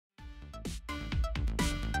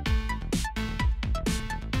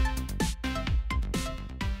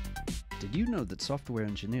Did you know that software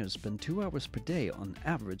engineers spend 2 hours per day on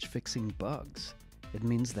average fixing bugs? It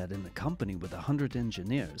means that in a company with 100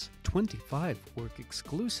 engineers, 25 work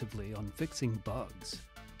exclusively on fixing bugs.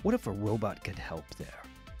 What if a robot could help there,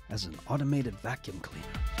 as an automated vacuum cleaner?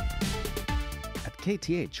 At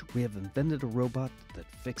KTH, we have invented a robot that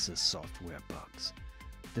fixes software bugs.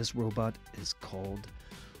 This robot is called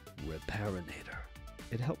Repairnator.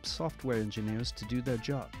 It helps software engineers to do their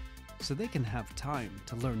job, so they can have time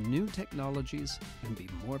to learn new technologies and be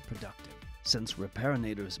more productive. Since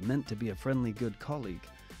Repairnator is meant to be a friendly, good colleague,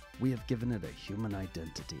 we have given it a human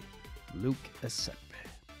identity, Luke Esepe.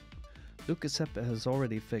 Luke Esepe has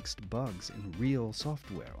already fixed bugs in real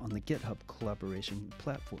software on the GitHub collaboration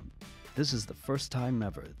platform. This is the first time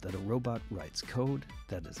ever that a robot writes code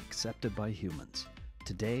that is accepted by humans.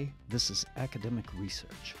 Today, this is academic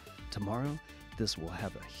research. Tomorrow, this will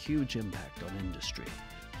have a huge impact on industry.